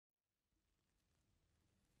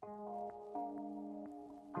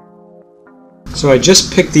So I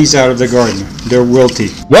just picked these out of the garden. They're wilty.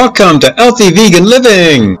 Welcome to Healthy Vegan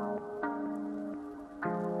Living!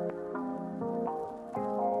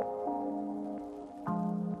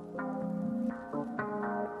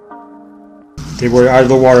 They were out of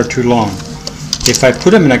the water too long. If I put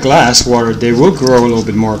them in a glass water, they will grow a little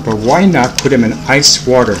bit more, but why not put them in ice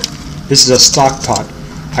water? This is a stock pot.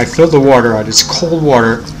 I filled the water out. It's cold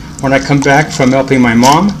water. When I come back from helping my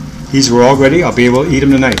mom, these were all ready. I'll be able to eat them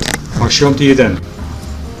tonight. I'll show them to you then.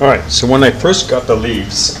 Alright, so when I first got the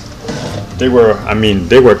leaves, they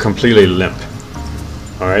were completely limp.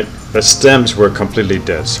 Alright, the stems were completely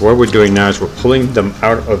dead. So what we're doing now is we're pulling them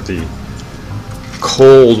out of the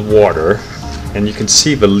cold water, and you can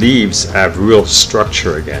see the leaves have real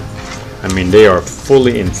structure again. I mean, they are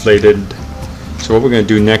fully inflated. So what we're going to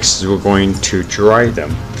do next is we're going to dry them,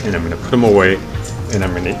 and I'm going to put them away, and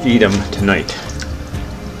I'm going to eat them tonight.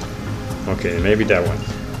 Okay, maybe that one.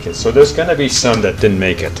 Okay, so there's going to be some that didn't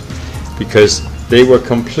make it because they were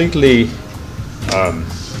completely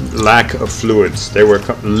lack of fluids. They were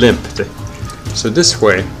limp. So this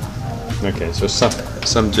way, okay, so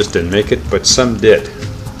some just didn't make it, but some did.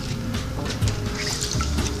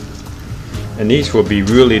 And these will be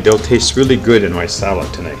really, they'll taste really good in my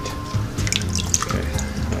salad tonight. Okay,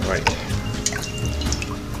 alright.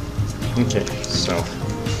 Okay, so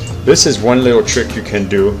this is one little trick you can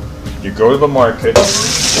do. You go to the market,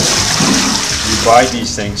 you buy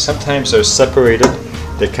these things. Sometimes they're separated,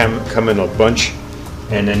 they come in a bunch,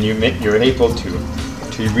 and then you're able to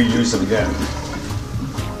reuse them again.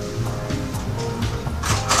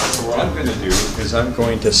 So what I'm going to do is I'm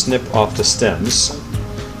going to snip off the stems,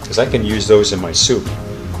 because I can use those in my soup.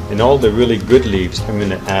 And all the really good leaves, I'm going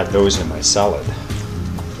to add those in my salad.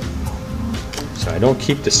 So I don't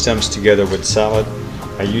keep the stems together with salad.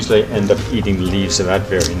 I usually end up eating the leaves of that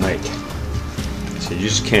very night. So you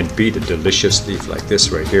just can't beat a delicious leaf like this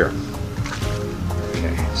right here.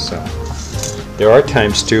 Okay, so there are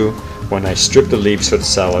times too when I strip the leaves for the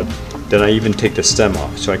salad, then I even take the stem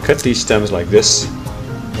off. So I cut these stems like this,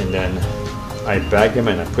 and then I bag them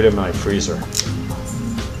and I put them in my freezer.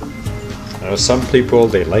 Now some people,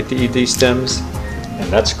 they like to eat these stems,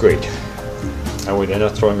 and that's great. That way they're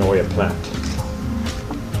not throwing away a plant.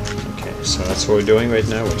 So that's what we're doing right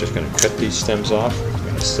now. We're just going to cut these stems off. We're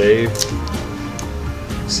going to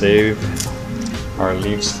save our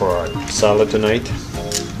leaves for our salad tonight.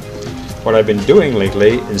 What I've been doing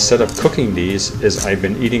lately, instead of cooking these, is I've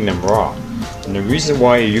been eating them raw. And the reason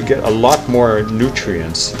why you get a lot more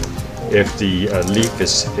nutrients if the leaf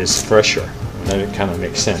is fresher. And that kind of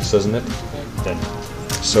makes sense, doesn't it?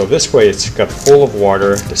 So this way it's got full of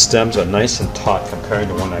water. The stems are nice and taut compared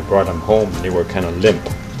to when I brought them home and they were kind of limp.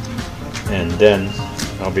 And then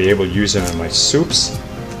I'll be able to use them in my soups,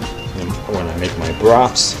 and when I make my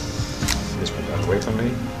broths. Just put that away from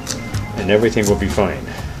me, and everything will be fine.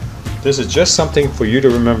 This is just something for you to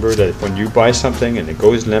remember, that when you buy something and it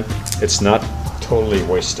goes limp, it's not totally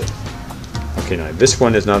wasted. Okay, now this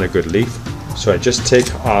one is not a good leaf, so I just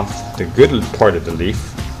take off the good part of the leaf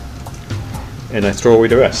and I throw away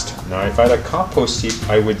the rest. Now if I had a compost heap,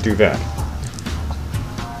 I would do that.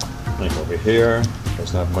 Like over here,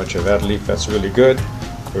 there's not much of that leaf, that's really good.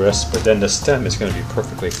 The rest, but then the stem is going to be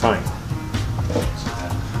perfectly fine.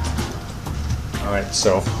 Alright,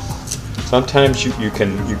 so sometimes you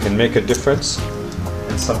can make a difference,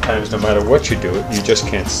 and sometimes no matter what you do, you just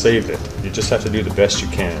can't save it. You just have to do the best you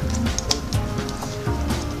can.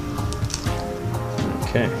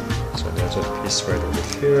 Okay, so there's a piece right over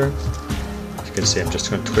here. As you can see, I'm just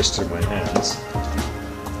going to twist it with my hands.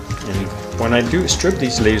 And when I do strip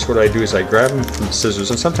these leaves, what I do is I grab them from the scissors,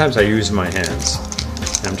 and sometimes I use my hands.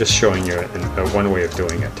 I'm just showing you one way of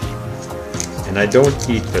doing it. And I don't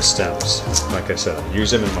eat the stems. Like I said, I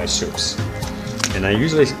use them in my soups. And I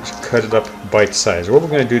usually cut it up bite size. What we're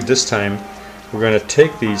going to do this time, we're going to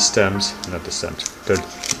take these stems, not the stems,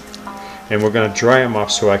 and we're going to dry them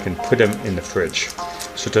off so I can put them in the fridge.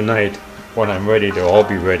 So tonight, when I'm ready, they'll all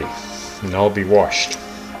be ready and all be washed.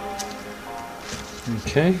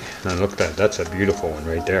 Okay, now look at that. That's a beautiful one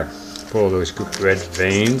right there. Pull those red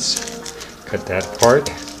veins. Cut that part.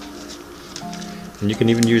 And you can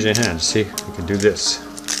even use your hands. See, you can do this.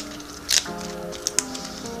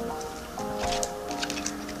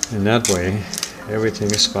 And that way,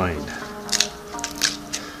 everything is fine.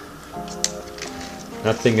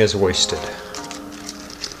 Nothing is wasted.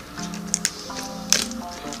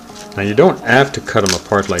 Now you don't have to cut them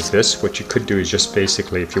apart like this. What you could do is just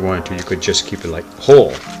basically, if you wanted to, you could just keep it like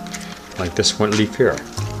whole, like this one leaf here.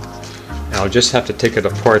 I'll just have to take it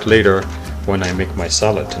apart later when I make my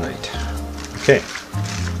salad tonight. Okay,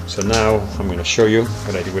 So now I'm going to show you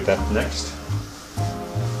what I do with that next.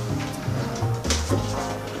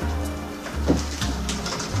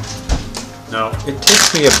 Now it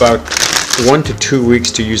takes me about 1 to 2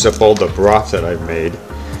 weeks to use up all the broth that I've made.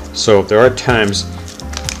 So there are times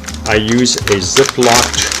I use a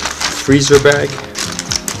zip-locked freezer bag,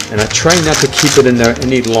 and I try not to keep it in there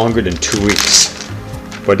any longer than 2 weeks.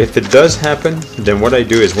 But if it does happen, then what I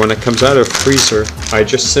do is when it comes out of the freezer, I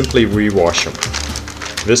just simply rewash them.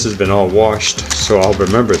 This has been all washed, so I'll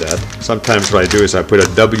remember that. Sometimes what I do is I put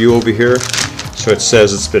a W over here so it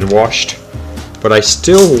says it's been washed. But I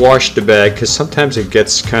still wash the bag because sometimes it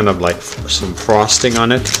gets kind of like some frosting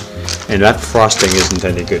on it, and that frosting isn't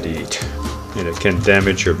any good to eat, and it can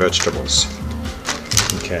damage your vegetables.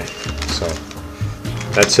 Okay, so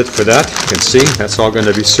that's it for that. You can see that's all going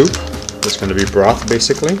to be soup. It's going to be broth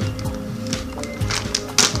basically.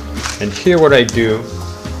 And here what I do,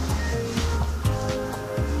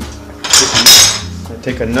 I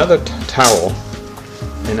take another towel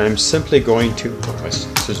and I'm simply going to, oh, my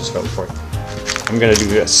scissors fell apart. I'm going to do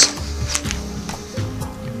this.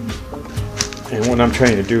 And what I'm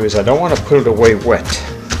trying to do is I don't want to put it away wet.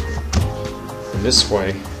 In this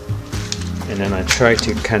way. And then I try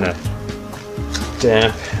to kind of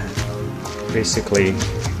damp, basically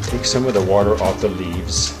take some of the water off the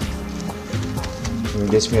leaves. And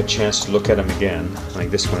it gives me a chance to look at them again. Like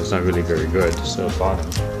this one's not really very good, so the bottom.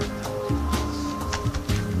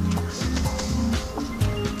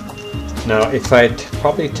 Now if I'd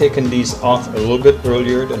probably taken these off a little bit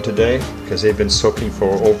earlier than today, because they've been soaking for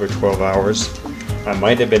over 12 hours, I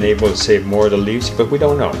might have been able to save more of the leaves, but we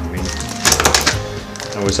don't know. I mean,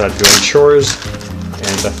 I was out doing chores,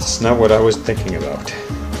 and that's not what I was thinking about.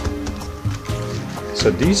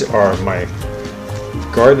 So these are my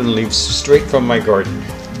garden leaves straight from my garden.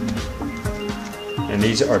 And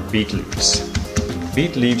these are beet leaves.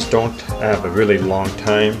 Beet leaves don't have a really long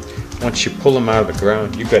time. Once you pull them out of the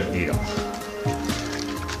ground, you gotta eat them.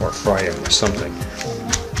 Or fry them or something.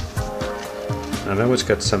 I know it's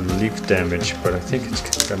got some leaf damage, but I think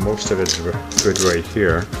it's got most of it's good right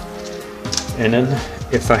here. And then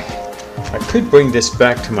if I could bring this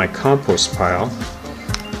back to my compost pile,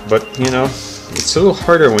 but you know, it's a little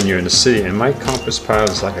harder when you're in the city, and my compost pile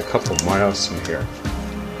is like a couple miles from here.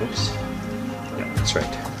 Oops. Yeah, that's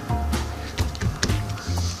right.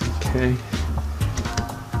 Okay.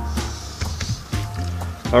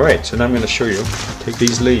 Alright, so now I'm going to show you. Take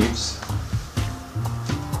these leaves.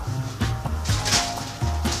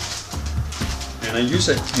 And I use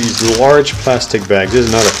these large plastic bags. This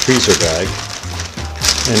is not a freezer bag.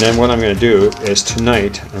 And then what I'm going to do is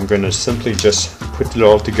tonight I'm going to simply just put it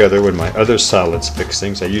all together with my other salads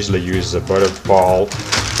fixings. I usually use a butterball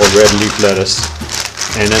or red leaf lettuce,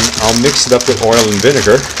 and then I'll mix it up with oil and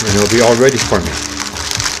vinegar and it'll be all ready for me.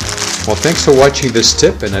 Well, thanks for watching this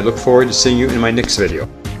tip, and I look forward to seeing you in my next video.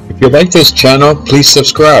 If you like this channel, please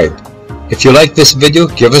subscribe. If you like this video,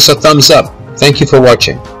 give us a thumbs up. Thank you for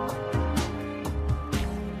watching.